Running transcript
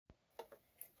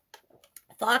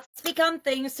Thoughts become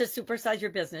things to supersize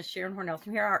your business. Sharon Hornell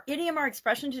from here. Our idiom, our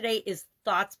expression today is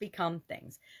thoughts become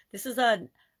things. This is an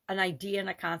idea and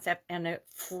a concept and a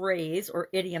phrase or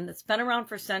idiom that's been around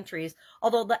for centuries,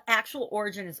 although the actual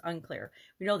origin is unclear.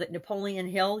 We know that Napoleon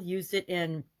Hill used it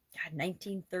in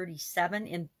 1937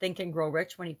 in Think and Grow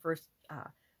Rich when he first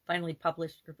finally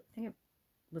published, I think it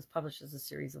was published as a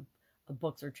series of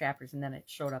books or chapters, and then it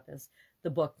showed up as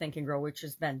the book Think and Grow, which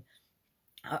has been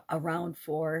around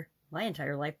for my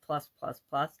entire life, plus,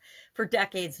 for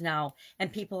decades now.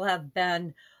 And people have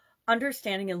been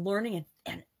understanding and learning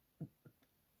and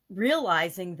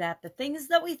realizing that the things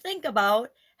that we think about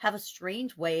have a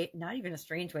strange way, not even a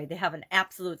strange way, they have an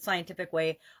absolute scientific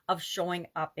way of showing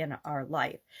up in our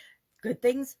life. Good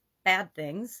things, bad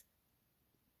things,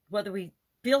 whether we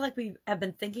feel like we have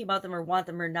been thinking about them or want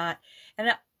them or not. And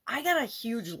I got a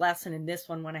huge lesson in this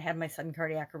one when I had my sudden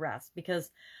cardiac arrest, because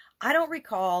I don't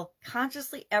recall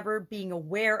consciously ever being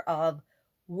aware of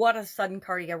what a sudden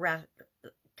cardiac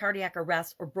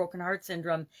arrest or broken heart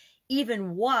syndrome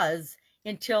even was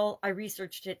until I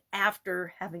researched it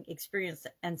after having experienced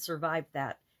and survived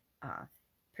that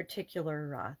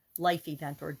particular life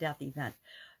event or death event.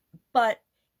 But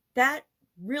that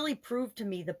really proved to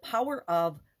me the power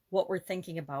of what we're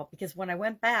thinking about, because when I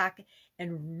went back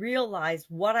and realized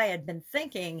what I had been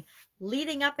thinking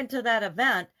leading up into that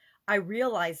event, I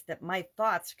realized that my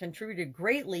thoughts contributed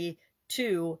greatly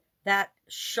to that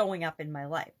showing up in my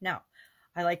life. Now,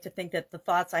 I like to think that the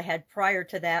thoughts I had prior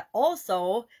to that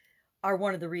also are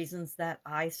one of the reasons that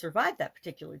I survived that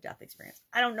particular death experience.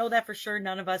 I don't know that for sure.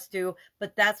 None of us do,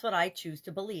 but that's what I choose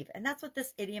to believe. And that's what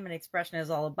this idiom and expression is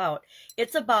all about.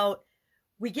 It's about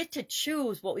we get to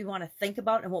choose what we want to think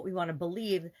about and what we want to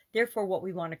believe, therefore what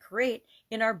we want to create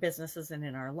in our businesses and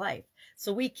in our life.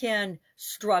 So we can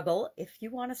struggle if you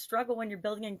want to struggle when you're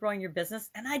building and growing your business.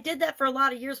 And I did that for a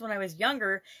lot of years when I was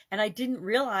younger, and I didn't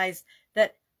realize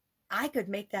that I could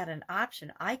make that an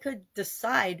option. I could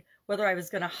decide whether I was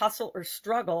going to hustle or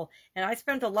struggle. And I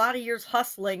spent a lot of years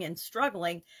hustling and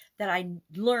struggling that I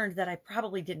learned that I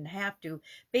probably didn't have to,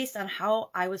 based on how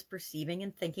I was perceiving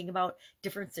and thinking about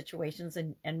different situations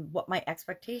and what my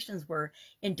expectations were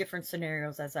in different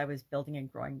scenarios as I was building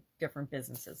and growing different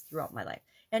businesses throughout my life,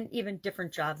 and even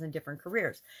different jobs and different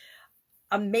careers.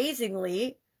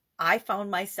 Amazingly, I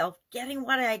found myself getting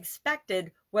what I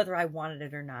expected, whether I wanted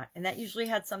it or not. And that usually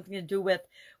had something to do with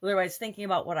whether I was thinking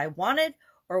about what I wanted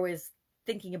or was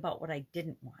thinking about what I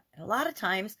didn't want. And a lot of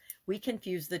times we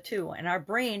confuse the two, and our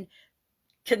brain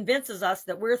convinces us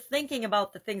that we're thinking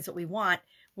about the things that we want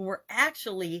when we're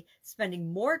actually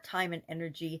spending more time and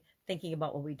energy thinking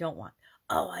about what we don't want.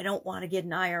 Oh, I don't want to get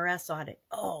an IRS audit.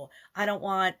 Oh, I don't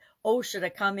want OSHA to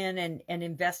come in and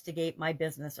investigate my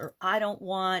business. Or I don't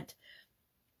want,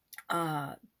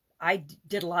 I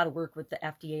did a lot of work with the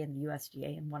FDA and the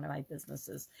USDA in one of my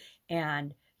businesses.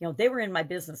 And they were in my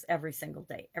business every single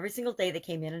day. Every single day they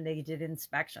came in and they did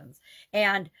inspections.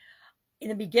 And in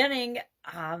the beginning,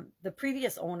 the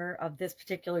previous owner of this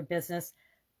particular business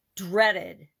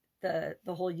dreaded the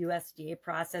whole USDA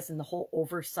process and the whole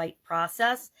oversight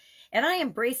process. And I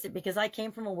embraced it because I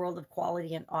came from a world of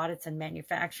quality and audits and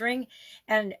manufacturing.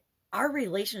 And our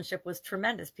relationship was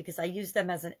tremendous because I used them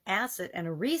as an asset and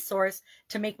a resource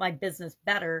to make my business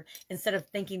better instead of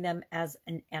thinking them as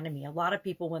an enemy. A lot of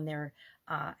people, when they're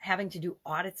having to do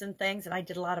audits and things, and I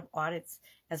did a lot of audits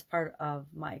as part of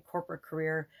my corporate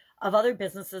career of other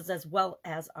businesses as well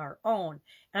as our own.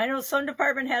 And I know some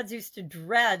department heads used to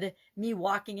dread me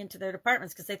walking into their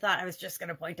departments because they thought I was just going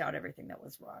to point out everything that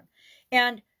was wrong.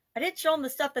 And I did show them the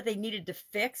stuff that they needed to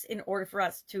fix in order for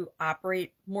us to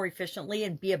operate more efficiently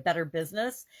and be a better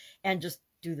business and just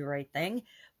do the right thing.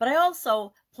 But I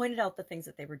also pointed out the things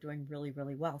that they were doing really,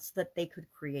 really well so that they could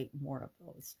create more of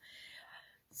those.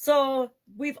 So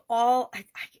we've all,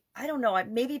 I don't know,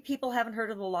 maybe people haven't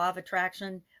heard of the law of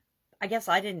attraction. I guess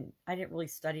I didn't really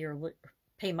study or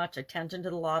pay much attention to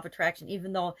the law of attraction,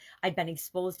 even though I'd been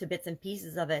exposed to bits and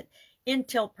pieces of it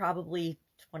until probably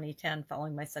 2010,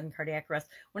 following my sudden cardiac arrest,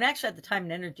 when I actually had the time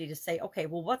and energy to say, okay,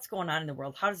 well, what's going on in the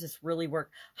world? How does this really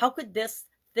work? How could this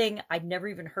thing I'd never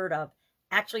even heard of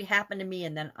actually happen to me?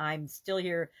 And then I'm still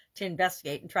here to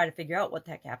investigate and try to figure out what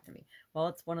the heck happened to me. Well,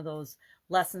 it's one of those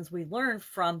lessons we learn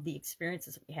from the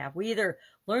experiences that we have. We either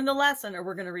learn the lesson or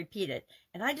we're going to repeat it.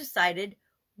 And I decided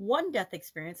one death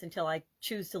experience until I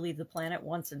choose to leave the planet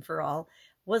once and for all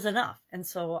was enough. And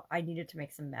so I needed to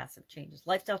make some massive changes,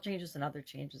 lifestyle changes and other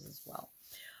changes as well.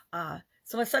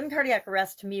 So my sudden cardiac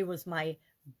arrest to me was my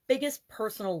biggest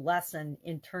personal lesson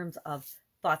in terms of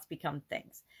thoughts become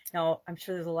things. Now, I'm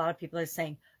sure there's a lot of people that are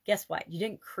saying, guess what? You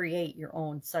didn't create your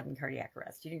own sudden cardiac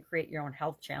arrest. You didn't create your own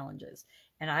health challenges.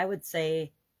 And I would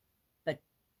say, but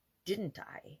didn't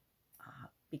I?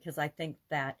 Because I think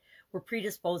that we're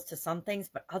predisposed to some things,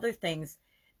 but other things,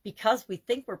 because we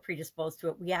think we're predisposed to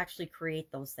it, we actually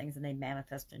create those things and they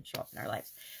manifest and show up in our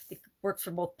lives. It works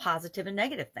for both positive and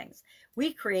negative things.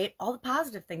 We create all the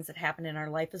positive things that happen in our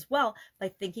life as well by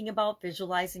thinking about,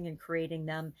 visualizing, and creating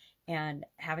them and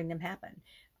having them happen.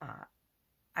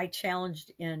 I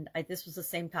challenged this was the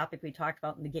same topic we talked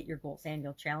about in the Get Your Goals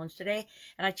Annual Challenge today.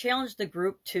 And I challenged the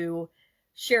group to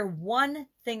share one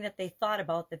thing that they thought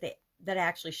about that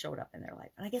actually showed up in their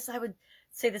life. And I guess I would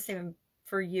say the same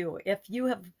for you. If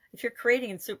you're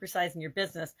creating and supersizing your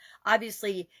business,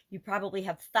 obviously you probably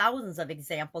have thousands of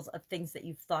examples of things that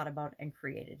you've thought about and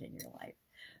created in your life.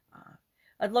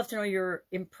 I'd love to know your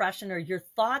impression or your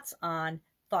thoughts on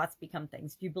thoughts become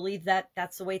things. Do you believe that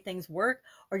that's the way things work,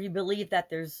 or do you believe that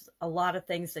there's a lot of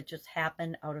things that just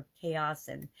happen out of chaos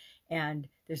and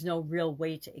there's no real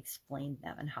way to explain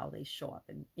them and how they show up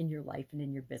in your life and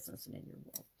in your business and in your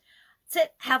world? That's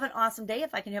it. Have an awesome day.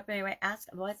 If I can help you anyway, ask.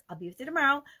 Otherwise, I'll be with you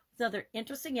tomorrow with another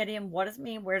interesting idiom. What does it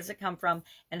mean? Where does it come from?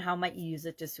 And how might you use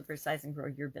it to supersize and grow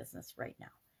your business right now?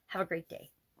 Have a great day.